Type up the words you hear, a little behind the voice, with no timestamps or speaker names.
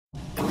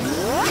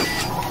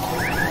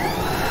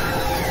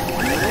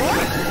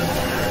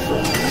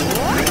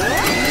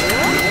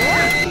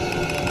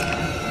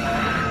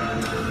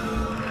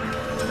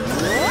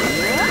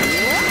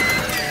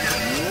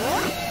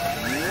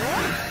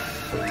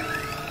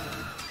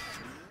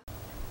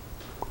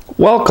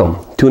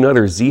Welcome to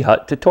another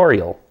Z-Hut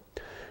tutorial.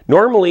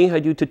 Normally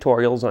I do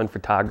tutorials on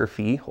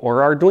photography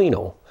or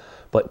Arduino,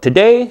 but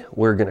today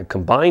we're going to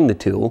combine the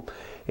two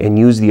and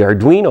use the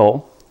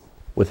Arduino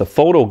with a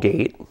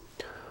photogate,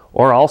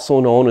 or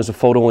also known as a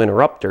photo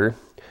interrupter,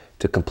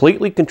 to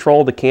completely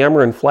control the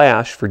camera and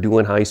flash for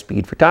doing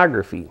high-speed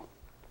photography.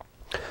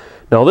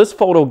 Now this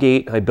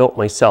photogate I built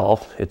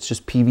myself. It's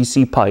just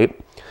PVC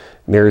pipe.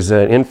 There's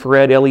an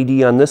infrared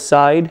LED on this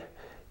side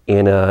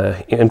and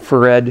an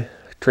infrared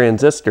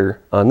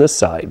transistor on this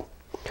side.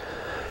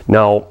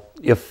 Now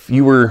if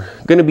you were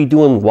going to be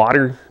doing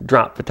water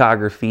drop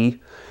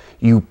photography,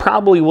 you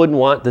probably wouldn't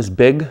want this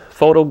big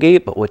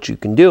photogate, but what you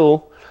can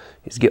do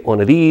is get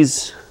one of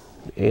these,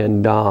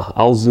 and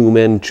I'll zoom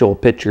in and show a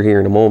picture here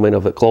in a moment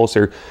of it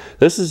closer.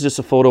 This is just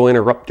a photo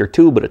interrupter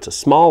too, but it's a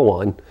small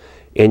one,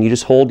 and you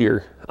just hold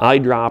your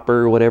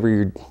eyedropper, whatever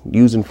you're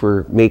using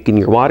for making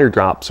your water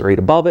drops, right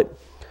above it,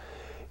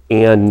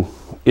 and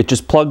it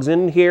just plugs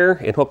in here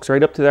and hooks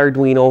right up to the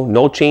Arduino.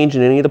 No change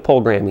in any of the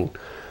programming.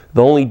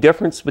 The only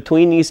difference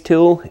between these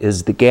two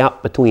is the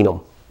gap between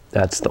them.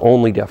 That's the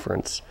only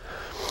difference.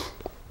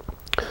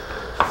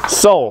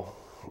 So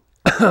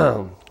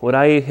what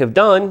I have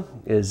done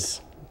is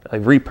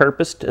I've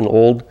repurposed an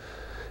old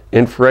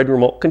infrared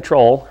remote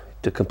control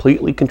to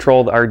completely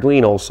control the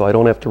Arduino, so I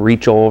don't have to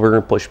reach over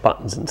and push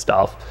buttons and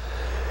stuff.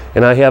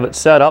 And I have it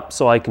set up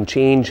so I can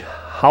change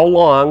how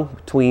long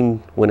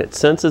between when it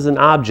senses an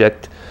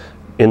object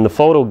in the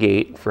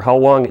photogate for how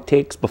long it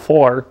takes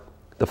before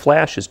the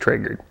flash is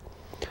triggered.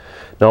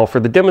 Now for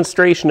the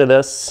demonstration of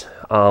this,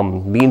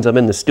 means I'm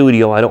in the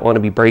studio, I don't want to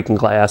be breaking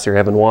glass or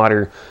having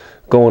water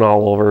going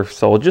all over.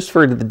 So just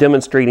for the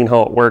demonstrating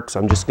how it works,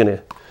 I'm just going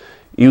to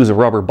use a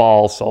rubber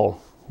ball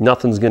so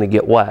nothing's going to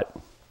get wet.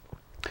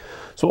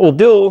 So what we'll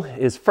do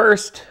is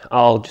first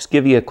I'll just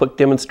give you a quick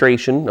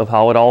demonstration of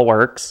how it all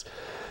works.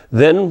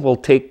 Then we'll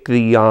take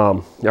the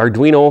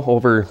Arduino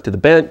over to the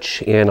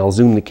bench and I'll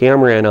zoom the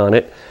camera in on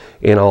it,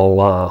 and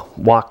I'll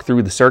walk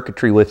through the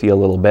circuitry with you a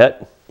little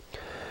bit.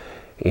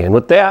 And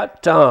with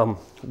that,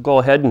 go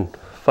ahead and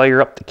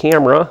fire up the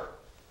camera,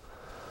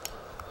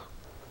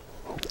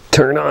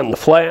 turn on the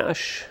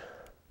flash,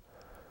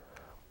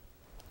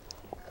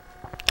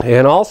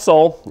 and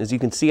also, as you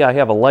can see, I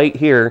have a light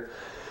here,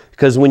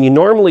 because when you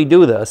normally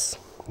do this,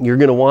 you're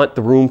going to want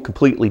the room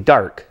completely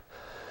dark.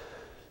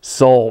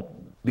 So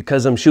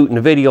because I'm shooting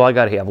a video, I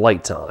got to have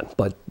lights on,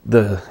 but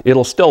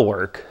it'll still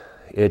work.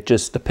 It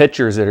just, the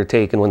pictures that are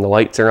taken when the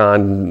lights are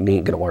on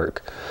ain't gonna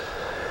work.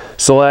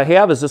 So what I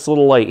have is this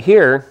little light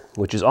here,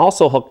 which is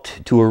also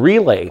hooked to a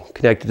relay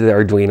connected to the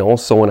Arduino.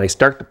 So when I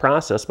start the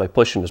process by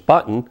pushing this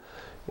button,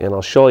 and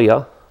I'll show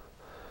you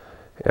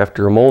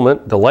after a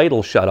moment, the light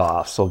will shut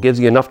off. So it gives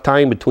you enough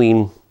time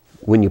between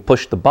when you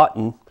push the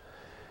button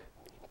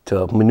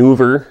to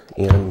maneuver,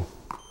 and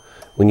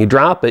when you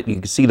drop it, you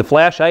can see the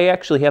flash. I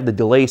actually have the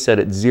delay set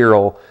at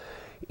 0,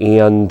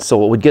 and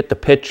so it would get the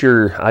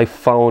picture. I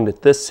found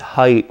at this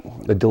height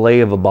a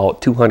delay of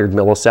about 200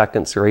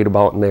 milliseconds, right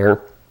about in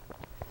there.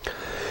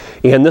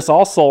 And this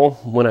also,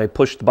 when I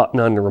push the button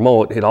on the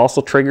remote, it also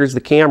triggers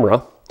the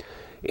camera,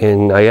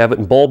 and I have it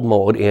in bulb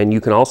mode, and you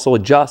can also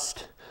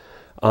adjust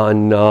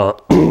on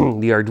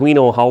the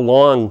Arduino how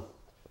long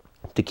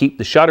to keep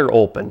the shutter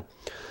open.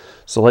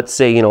 So let's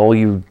say, you know,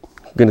 you're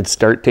going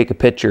to take a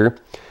picture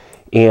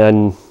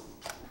and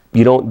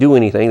you don't do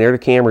anything. There, the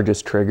camera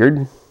just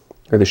triggered,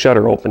 or the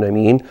shutter open, I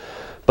mean.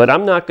 But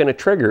I'm not going to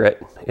trigger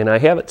it, and I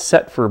have it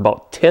set for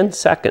about 10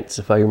 seconds,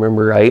 if I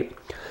remember right.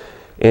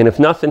 And if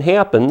nothing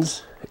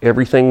happens,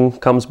 everything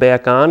comes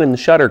back on and the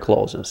shutter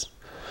closes.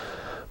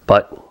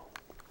 But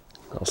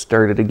I'll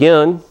start it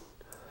again.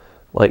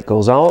 Light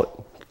goes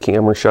out,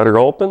 camera shutter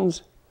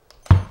opens.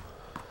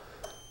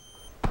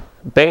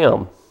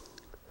 Bam.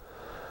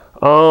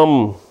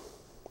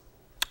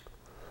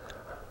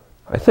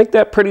 I think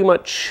that pretty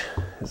much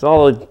is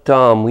all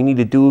that we need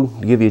to do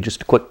to give you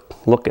just a quick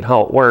look at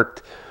how it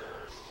worked.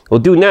 What we'll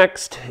do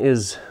next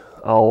is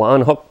I'll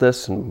unhook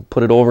this and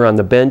put it over on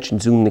the bench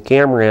and zoom the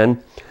camera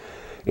in,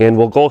 and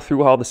we'll go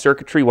through how the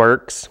circuitry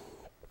works.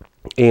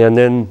 And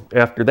then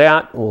after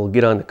that, we'll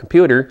get on the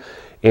computer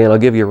and I'll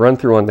give you a run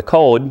through on the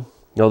code.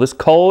 Now this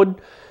code,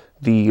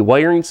 the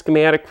wiring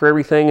schematic for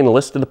everything, and a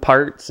list of the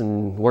parts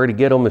and where to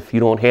get them if you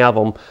don't have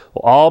them,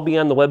 will all be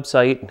on the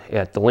website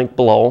at the link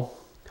below.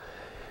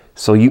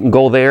 So you can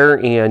go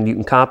there and you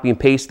can copy and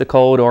paste the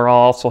code, or I'll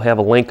also have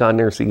a link on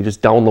there so you can just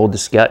download the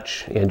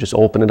sketch and just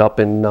open it up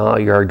in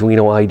your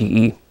Arduino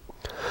IDE.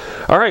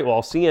 All right, well,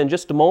 I'll see you in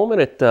just a moment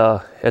at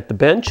the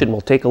bench, and we'll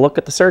take a look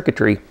at the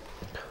circuitry.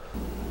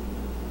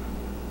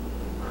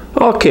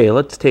 Okay,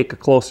 let's take a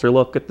closer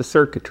look at the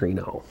circuitry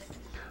now.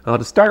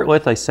 To start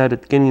with, I said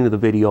at the beginning of the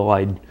video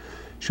I'd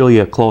show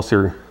you a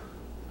closer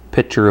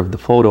picture of the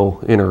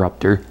photo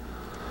interrupter.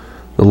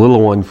 The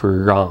little one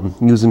for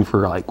using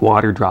for like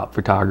water drop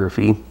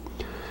photography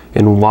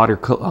and water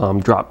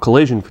drop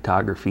collision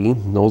photography.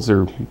 Those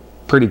are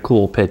pretty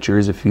cool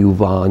pictures if you've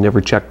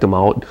never checked them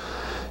out.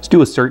 Just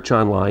do a search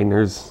online,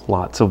 there's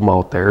lots of them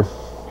out there.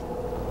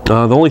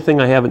 The only thing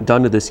I haven't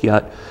done to this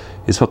yet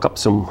is hook up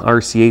some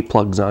RCA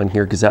plugs on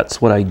here, because that's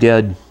what I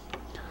did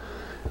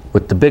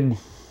with the big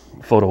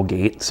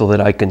photogate, so that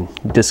I can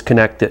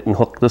disconnect it and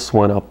hook this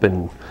one up.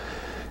 And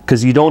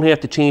because you don't have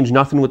to change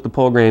nothing with the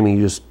programming,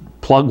 you just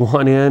plug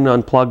one in,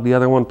 unplug the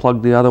other one,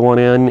 plug the other one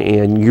in,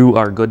 and you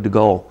are good to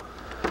go.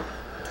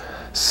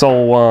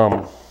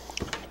 So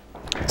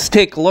let's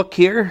take a look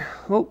here.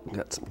 Oh,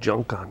 got some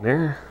junk on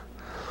there.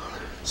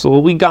 So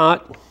what we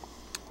got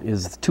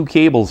is 2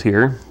 cables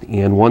here,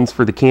 and one's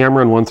for the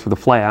camera and one's for the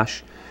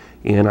flash.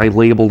 And I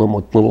labeled them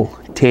with little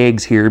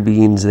tags here,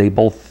 being they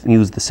both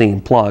use the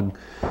same plug.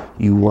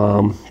 You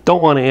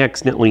don't want to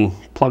accidentally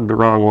plug the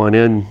wrong one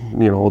in,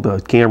 you know, the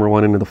camera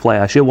one into the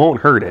flash. It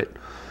won't hurt it.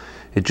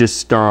 It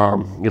just,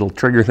 it'll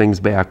trigger things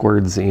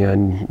backwards,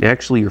 and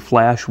actually your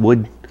flash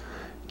would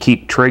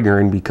keep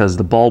triggering because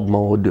the bulb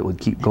mode, it would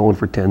keep going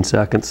for 10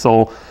 seconds.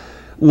 So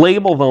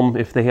label them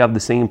if they have the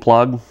same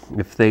plug.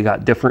 If they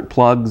got different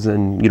plugs,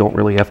 then you don't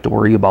really have to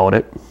worry about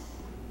it.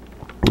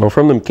 Well,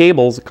 from them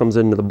cables, it comes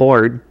into the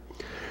board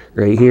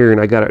right here, and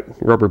I got it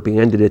rubber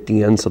banded at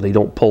the end so they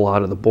don't pull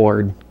out of the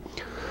board.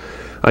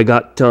 I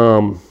got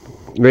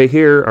right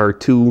here are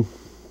 2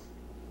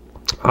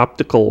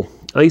 optical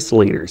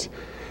isolators,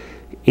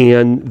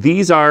 and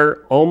these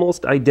are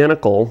almost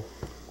identical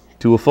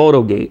to a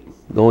photogate.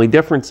 The only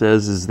difference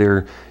is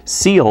they're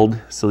sealed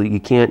so that you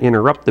can't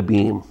interrupt the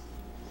beam.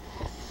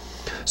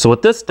 So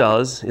what this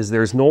does is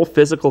there's no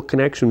physical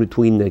connection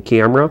between the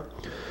camera,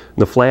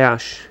 the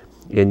flash,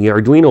 and the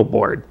Arduino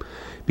board,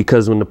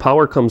 because when the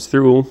power comes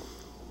through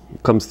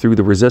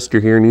the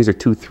resistor here, and these are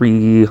 2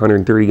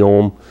 330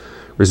 ohm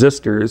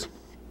resistors,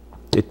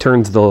 it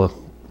turns the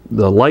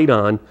light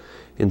on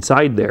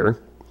inside there,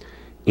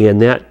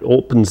 and that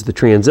opens the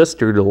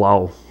transistor to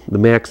allow the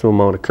maximum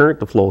amount of current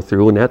to flow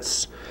through, and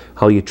that's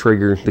how you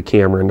trigger the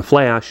camera and the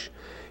flash.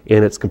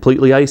 And it's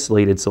completely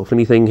isolated, so if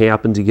anything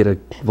happens, you get a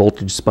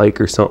voltage spike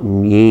or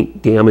something, you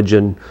ain't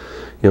damaging,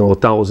 you know,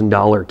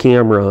 $1,000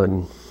 camera,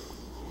 and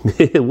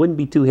it wouldn't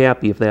be too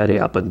happy if that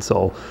happened.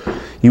 So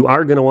you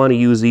are going to want to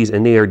use these,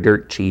 and they are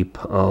dirt cheap.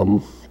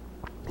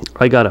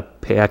 I got a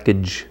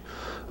package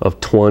of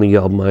 20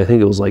 of them. I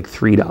think it was like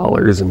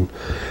 $3, and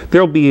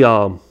there'll be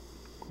a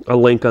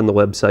link on the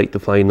website to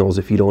find those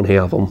if you don't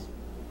have them.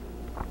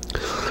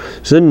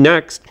 So then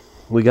next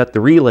we got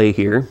the relay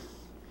here,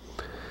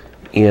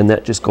 and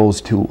that just goes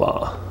to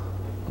a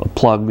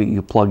plug that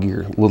you plug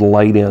your little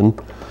light in,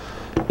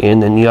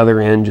 and then the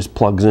other end just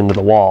plugs into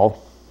the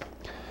wall,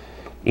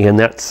 and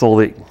that's so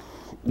that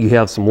you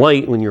have some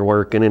light when you're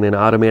working, and it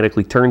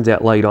automatically turns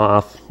that light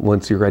off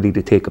once you're ready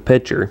to take a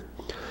picture.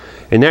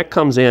 And that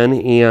comes in,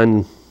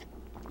 and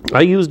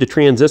I used a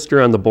transistor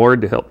on the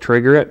board to help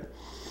trigger it,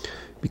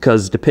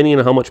 because depending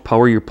on how much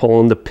power you're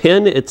pulling, the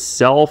pin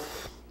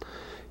itself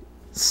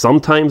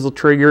sometimes will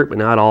trigger it, but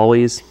not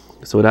always.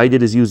 So what I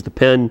did is use the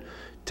pin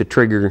to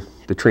trigger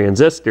the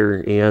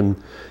transistor, and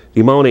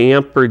the amount of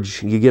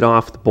amperage you get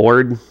off the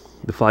board,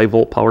 the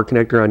 5-volt power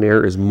connector on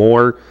there, is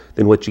more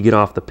than what you get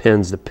off the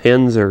pins. The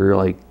pins are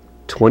like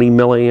 20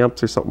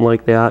 milliamps or something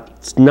like that.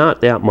 It's not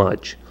that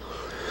much.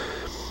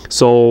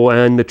 So,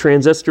 and the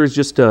transistor is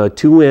just a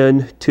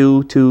 2N,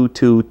 2, 2,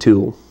 2,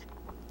 2.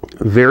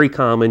 Very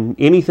common.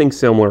 Anything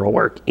similar will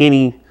work.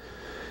 Any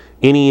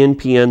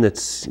NPN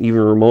that's even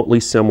remotely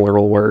similar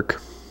will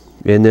work.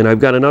 And then I've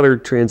got another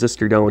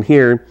transistor down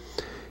here,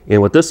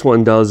 and what this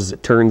one does is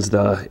it turns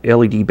the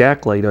LED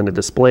backlight on the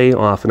display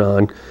off and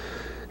on.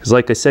 Because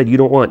like I said, you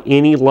don't want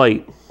any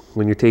light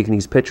when you're taking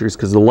these pictures,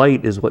 because the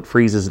light is what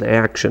freezes the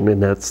action,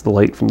 and that's the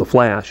light from the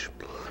flash.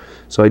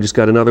 So I just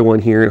got another one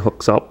here, and it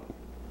hooks up.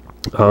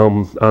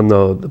 On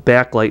the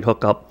backlight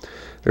hookup,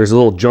 there's a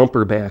little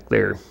jumper back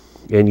there,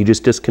 and you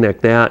just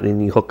disconnect that,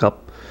 and you hook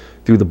up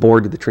through the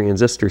board to the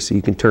transistor so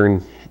you can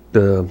turn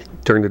the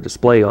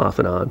display off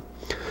and on.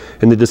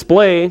 And the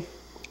display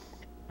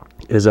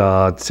is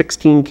a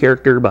 16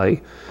 character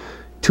by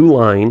 2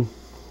 line,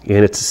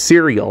 and it's a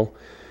serial.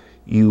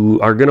 You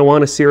are going to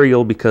want a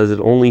serial because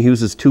it only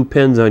uses 2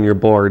 pins on your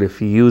board.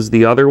 If you use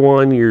the other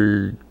one,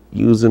 you're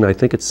using, I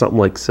think it's something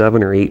like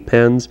 7 or 8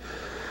 pins,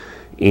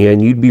 and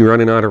you'd be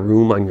running out of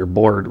room on your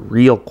board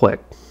real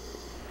quick.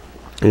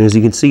 And as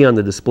you can see on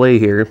the display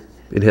here,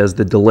 it has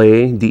the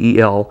delay,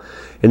 DEL,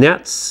 and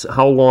that's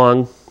how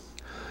long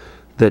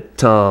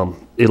that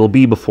it'll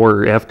be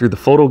before, after the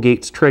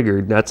photogate's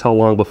triggered, that's how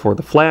long before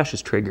the flash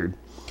is triggered.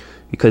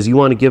 Because you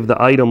want to give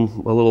the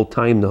item a little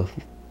time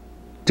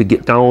to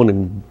get down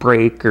and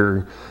break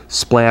or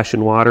splash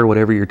in water,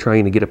 whatever you're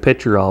trying to get a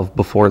picture of,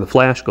 before the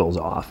flash goes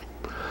off.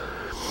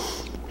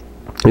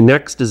 And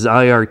next is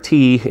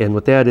IRT, and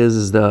what that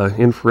is the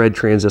infrared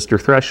transistor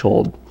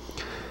threshold.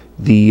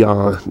 The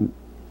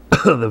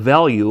the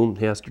value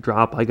has to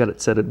drop. I got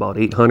it set at about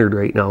 800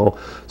 right now,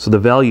 so the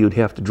value would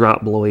have to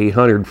drop below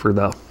 800 for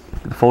the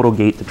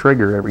photogate to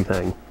trigger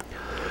everything.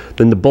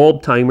 Then the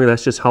bulb timer,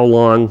 that's just how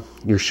long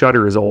your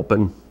shutter is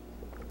open,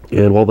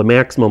 and well, the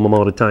maximum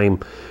amount of time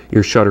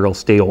your shutter will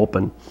stay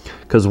open.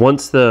 Because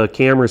once the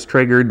camera's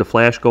triggered, the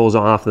flash goes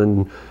off,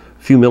 and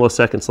a few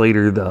milliseconds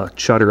later the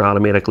shutter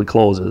automatically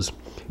closes.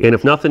 And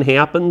if nothing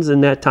happens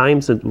in that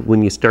time since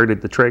when you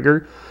started the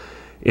trigger,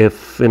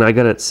 and I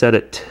got it set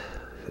at,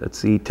 let's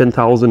see,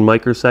 10,000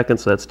 microseconds,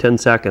 so that's 10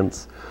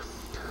 seconds.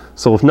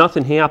 So if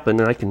nothing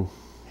happened, and I can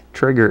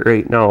trigger it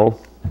right now,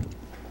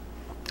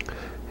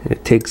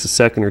 it takes a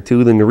second or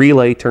two, then the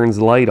relay turns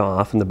the light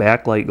off and the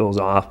backlight goes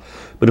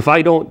off. But if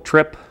I don't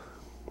trip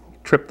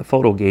the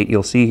photo gate,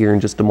 you'll see here in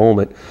just a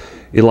moment,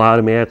 it'll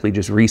automatically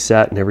just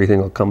reset and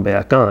everything will come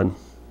back on.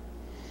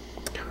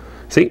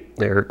 See,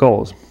 there it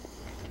goes.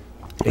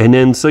 And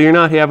then, so you're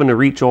not having to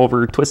reach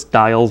over, twist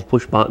dials,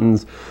 push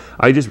buttons.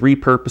 I just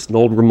repurposed an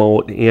old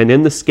remote, and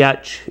in the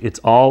sketch, it's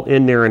all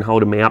in there on how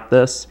to map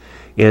this.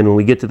 And when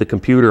we get to the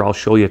computer, I'll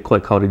show you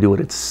quick how to do it.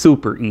 It's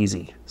super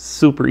easy,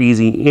 super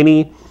easy.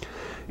 Any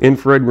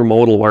infrared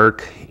remote will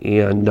work,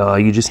 and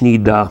you just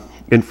need the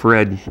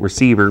infrared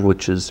receiver,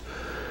 which is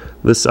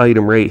this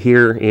item right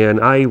here. And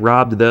I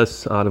robbed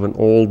this out of an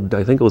old,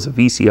 I think it was a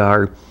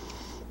VCR.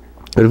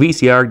 A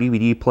VCR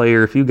DVD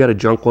player. If you've got a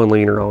junk one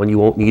laying around, you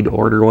won't need to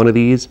order one of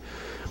these.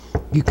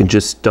 You can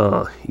just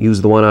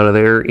use the one out of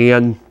there.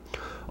 And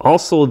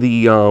also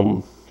the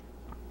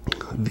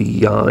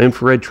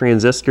infrared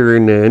transistor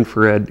and the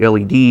infrared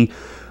LED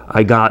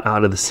I got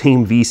out of the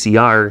same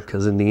VCR,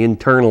 because in the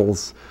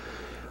internals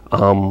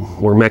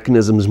where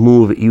mechanisms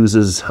move, it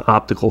uses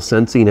optical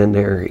sensing in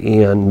there.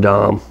 And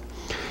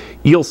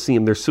you'll see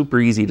them. They're super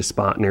easy to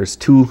spot. And there's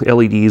two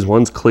LEDs.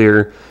 One's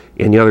clear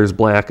and the other's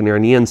black, and they're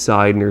on the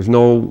inside, and there's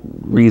no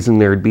reason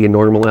there'd be a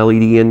normal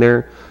LED in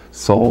there.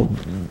 So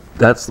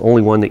that's the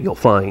only one that you'll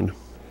find.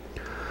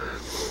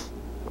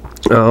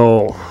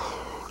 Oh,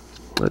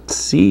 let's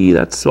see.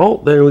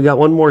 Then we got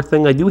one more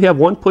thing. I do have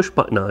one push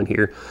button on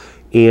here,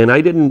 and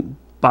I didn't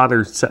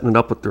bother setting it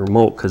up with the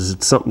remote because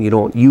it's something you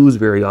don't use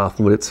very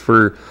often, but it's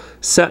for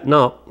setting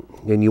up,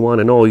 and you want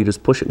to know, you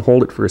just push it and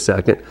hold it for a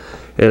second,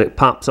 and it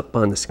pops up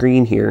on the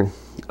screen here,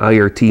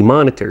 IRT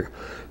monitor.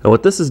 Now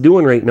what this is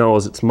doing right now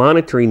is it's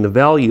monitoring the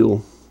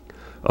value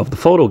of the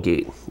photo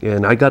gate.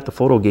 And I got the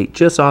photo gate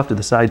just off to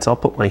the side, so I'll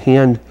put my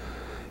hand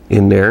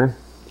in there.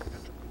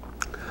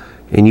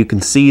 And you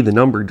can see the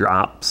number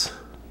drops.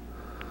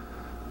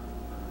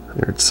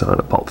 It's on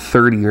about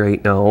 30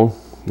 right now.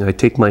 And I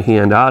take my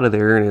hand out of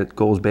there and it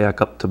goes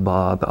back up to the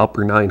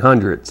upper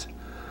 900s.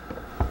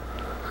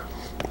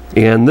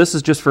 And this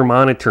is just for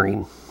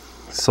monitoring,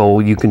 so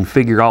you can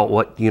figure out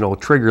what,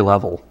 trigger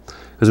level.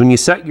 Because when you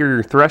set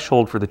your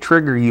threshold for the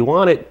trigger, you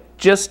want it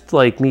just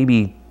like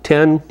maybe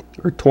 10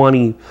 or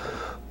 20,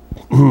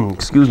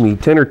 excuse me,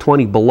 10 or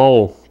 20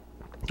 below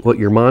what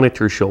your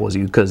monitor shows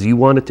you, because you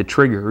want it to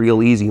trigger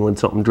real easy when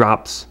something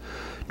drops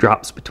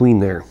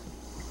between there.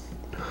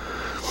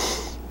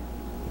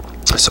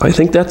 So I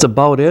think that's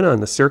about it on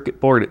the circuit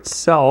board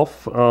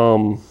itself.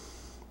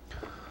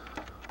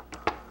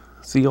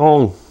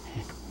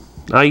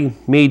 I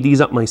made these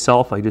up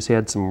myself. I just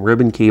had some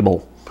ribbon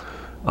cable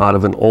out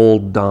of an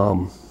old,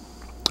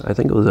 I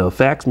think it was a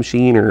fax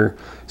machine or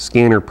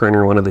scanner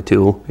printer, one of the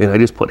two. And I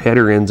just put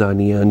header ends on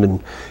the end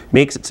and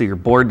makes it so your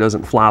board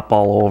doesn't flop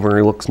all over.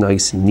 It looks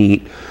nice and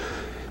neat.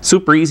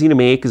 Super easy to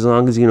make as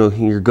long as,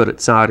 you're good at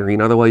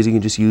soldering. Otherwise, you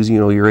can just use,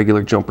 your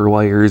regular jumper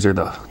wires or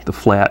the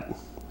flat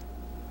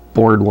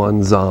board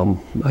ones. I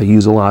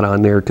use a lot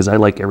on there because I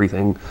like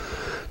everything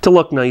to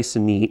look nice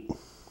and neat.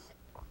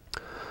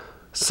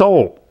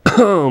 So,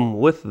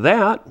 with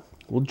that,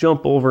 we'll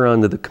jump over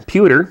onto the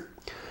computer.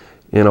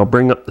 And I'll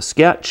bring up the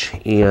sketch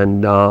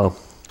and I'll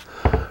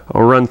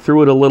run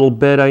through it a little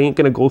bit. I ain't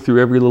going to go through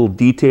every little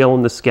detail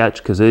in the sketch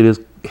because it is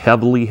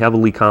heavily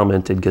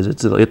commented, because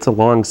it's a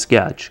long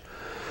sketch.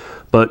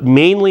 But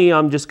mainly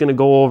I'm just going to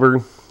go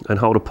over on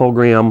how to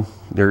program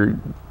or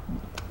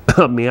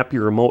map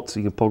your remote so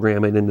you can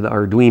program it into the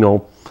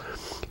Arduino.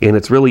 And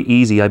it's really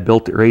easy. I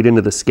built it right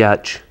into the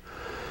sketch.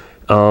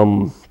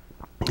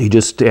 You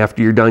just,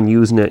 after you're done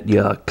using it,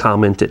 you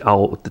comment it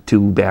out with the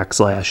 2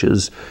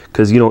 backslashes,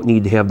 because you don't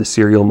need to have the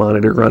serial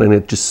monitor running.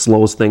 It just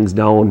slows things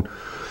down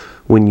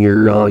when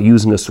you're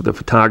using this for the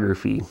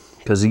photography,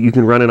 because you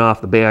can run it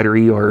off the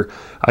battery, or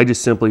I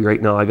just simply,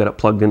 right now, I got it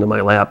plugged into my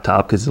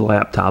laptop because the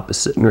laptop is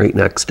sitting right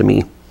next to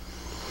me.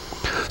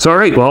 So, all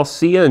right, well, I'll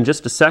see you in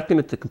just a second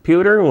at the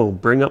computer. We'll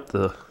bring up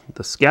the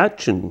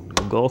sketch and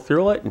we'll go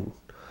through it.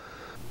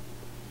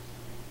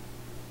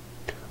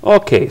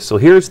 Okay, so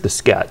here's the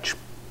sketch.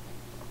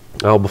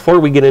 Now, before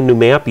we get into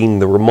mapping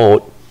the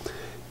remote,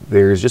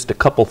 there's just a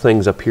couple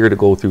things up here to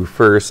go through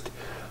first.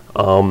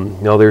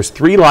 Now, there's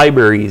 3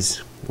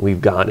 libraries we've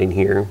got in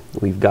here.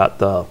 We've got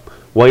the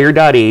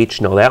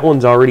wire.h. Now, that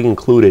one's already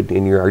included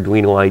in your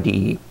Arduino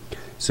IDE,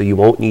 so you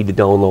won't need to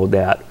download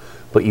that.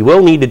 But you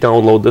will need to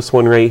download this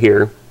one right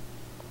here,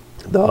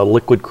 the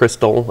Liquid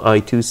Crystal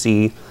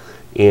I2C,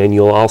 and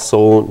you'll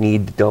also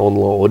need to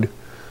download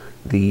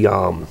the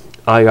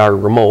IR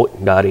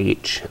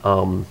remote.h.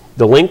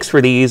 The links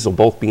for these will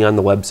both be on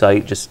the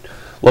website. Just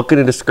look in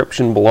the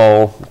description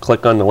below,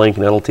 click on the link,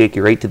 and that'll take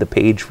you right to the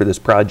page for this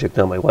project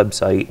on my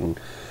website. And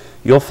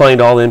you'll find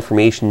all the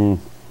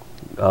information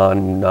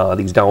on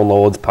these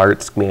downloads,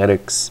 parts,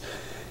 schematics,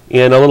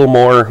 and a little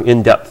more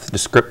in-depth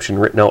description,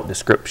 written out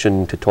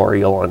description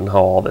tutorial on how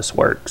all this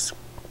works.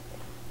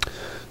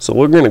 So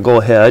we're going to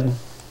go ahead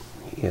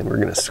and we're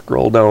going to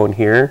scroll down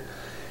here,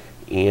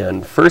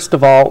 and first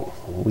of all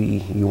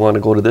you want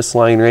to go to this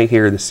line right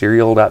here, the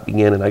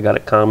serial.begin, and I got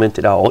it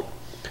commented out.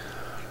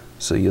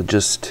 So you'll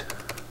just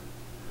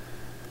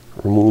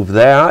remove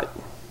that,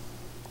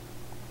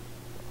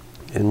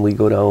 and we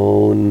go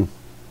down.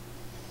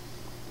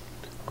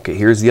 Okay,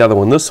 here's the other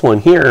one. This one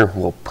here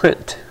will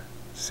print,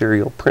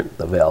 serial print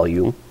the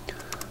value.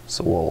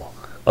 So we'll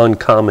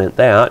uncomment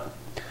that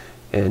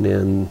and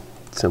then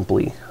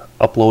simply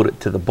upload it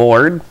to the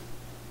board.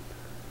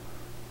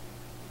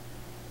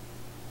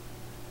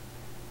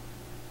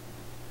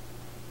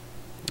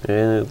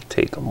 And it'll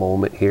take a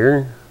moment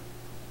here.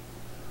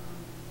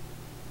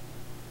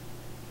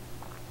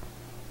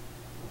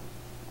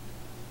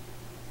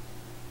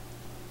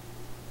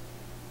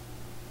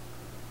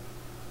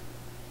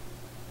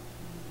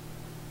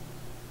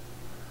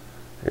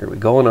 Here we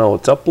go, now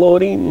it's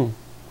uploading.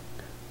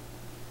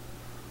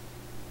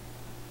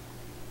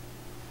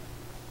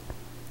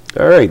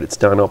 Alright, it's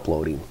done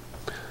uploading.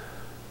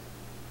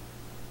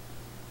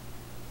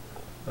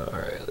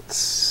 Alright,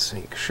 let's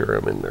make sure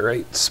I'm in the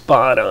right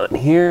spot on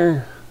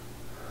here.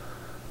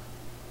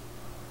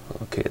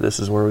 Okay, this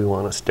is where we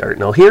want to start.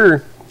 Now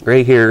here,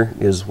 right here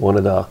is one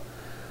of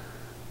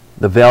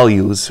the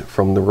values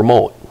from the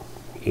remote.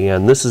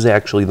 And this is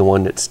actually the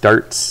one that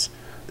starts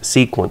the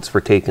sequence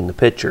for taking the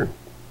picture.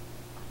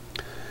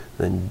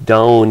 Then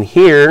down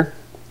here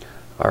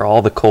are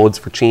all the codes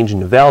for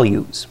changing the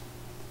values.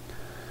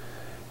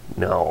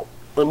 Now,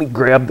 let me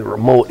grab the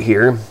remote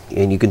here,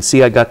 and you can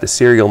see I got the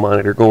serial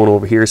monitor going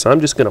over here, so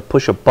I'm just going to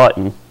push a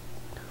button,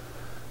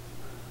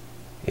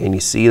 and you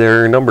see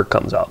there a number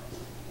comes up.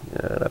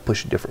 And I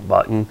push a different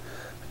button,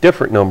 a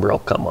different number will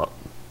come up.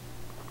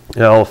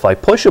 Now, if I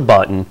push a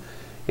button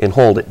and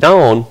hold it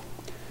down,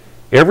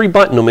 every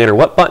button, no matter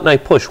what button I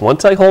push,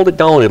 once I hold it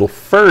down, it'll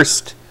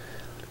first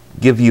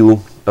give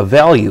you a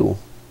value,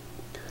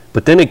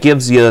 but then it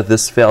gives you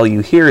this value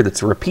here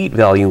that's a repeat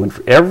value, and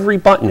for every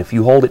button, if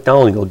you hold it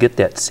down, you'll get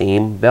that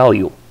same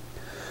value.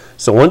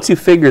 So once you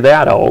figure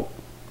that out,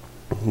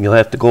 you'll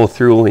have to go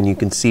through, and you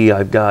can see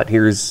I've got,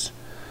 here's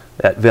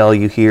that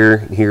value here,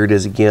 and here it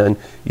is again.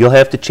 You'll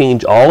have to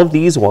change all of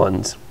these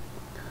ones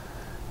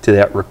to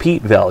that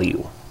repeat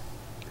value.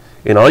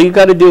 And all you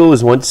got to do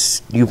is,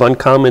 once you've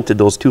uncommented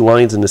those two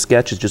lines in the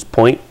sketch, is just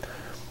point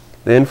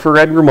the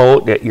infrared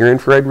remote at your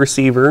infrared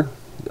receiver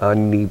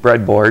on the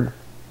breadboard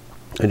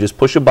and just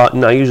push a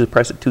button. I usually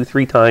press it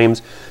 2-3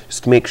 times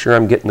just to make sure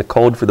I'm getting the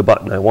code for the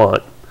button I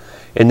want.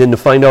 And then to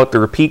find out the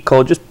repeat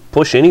code, just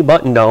push any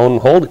button down,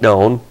 hold it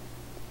down,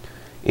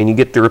 and you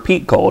get the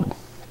repeat code.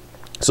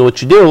 So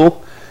what you do,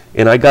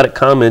 and I got it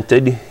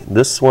commented,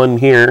 this one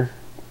here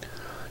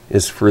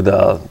is for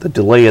the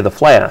delay of the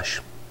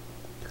flash.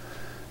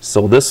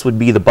 So this would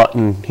be the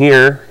button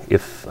here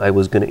if I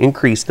was going to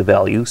increase the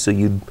value. So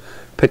you'd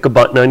pick a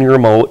button on your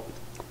remote,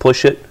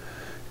 push it,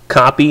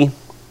 copy,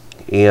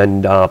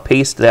 and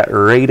paste that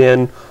right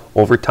in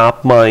over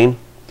top mine.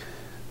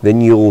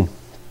 Then you'll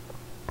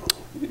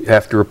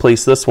have to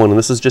replace this one, and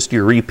this is just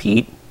your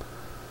repeat.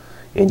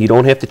 And you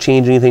don't have to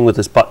change anything with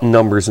this button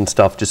numbers and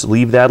stuff. Just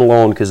leave that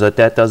alone, because what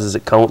that does is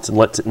it counts and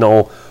lets it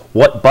know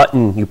what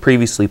button you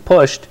previously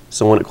pushed.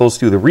 So when it goes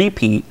through the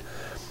repeat,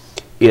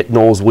 it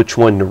knows which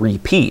one to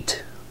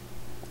repeat.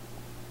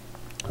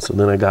 So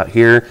then I got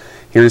here.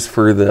 Here's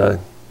for the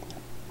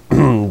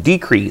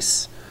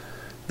decrease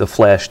the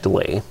flash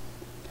delay.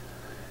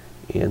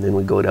 And then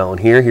we go down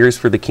here. Here's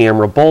for the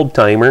camera bulb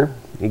timer.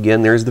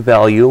 Again, there's the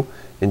value.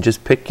 And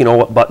just pick, you know,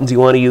 what buttons you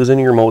want to use in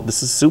your remote.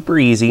 This is super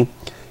easy.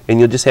 And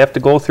you'll just have to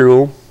go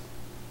through.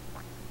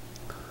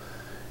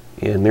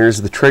 And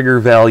there's the trigger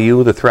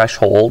value, the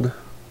threshold.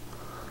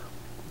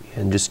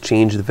 And just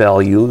change the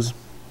values.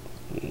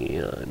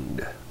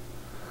 And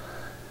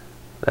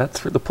that's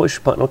for the push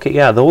button. Okay,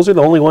 yeah, those are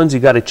the only ones you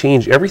got to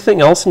change.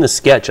 Everything else in the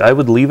sketch, I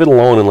would leave it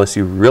alone unless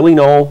you really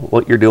know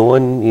what you're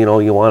doing. You know,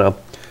 you want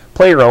to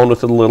play around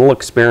with it a little,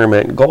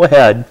 experiment. Go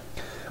ahead.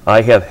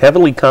 I have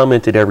heavily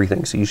commented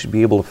everything, so you should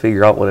be able to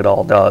figure out what it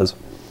all does.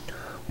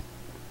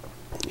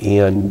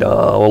 And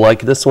well,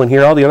 like this one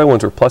here, all the other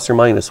ones are plus or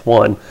minus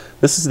 1.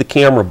 This is the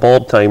camera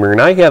bulb timer,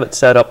 and I have it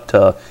set up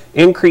to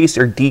increase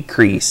or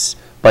decrease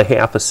by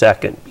 ½ a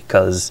second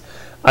because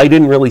I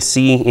didn't really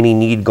see any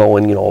need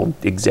going, you know,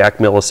 exact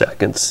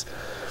milliseconds.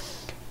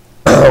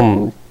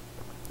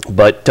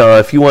 But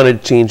if you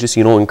wanted to change this,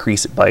 you know,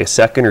 increase it by a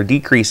second or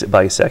decrease it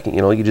by a second,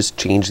 you know, you just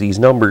change these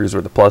numbers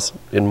where the plus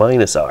and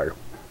minus are.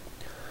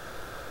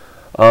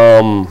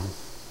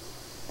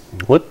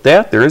 With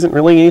that, there isn't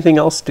really anything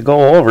else to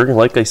go over.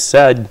 Like I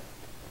said,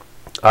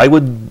 I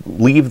would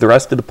leave the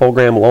rest of the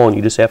program alone.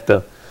 You just have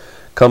to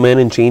come in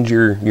and change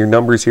your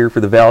numbers here for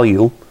the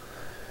value.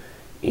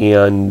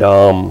 And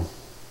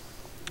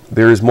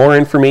there's more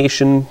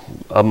information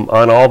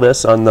on all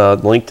this on the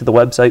link to the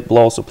website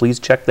below, so please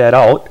check that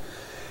out.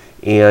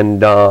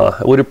 And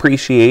I would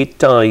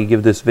appreciate you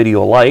give this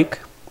video a like,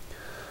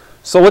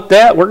 So with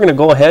that, we're going to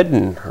go ahead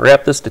and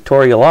wrap this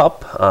tutorial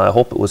up. I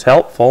hope it was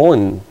helpful,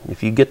 and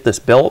if you get this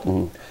built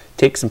and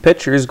take some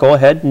pictures, go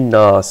ahead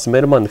and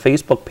submit them on the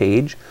Facebook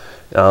page.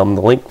 The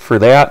link for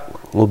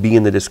that will be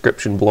in the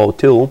description below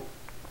too,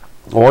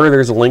 or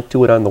there's a link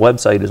to it on the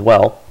website as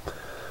well.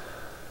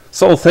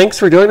 So thanks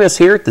for joining us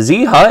here at the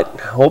Z Hut.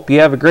 Hope you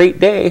have a great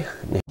day,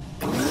 and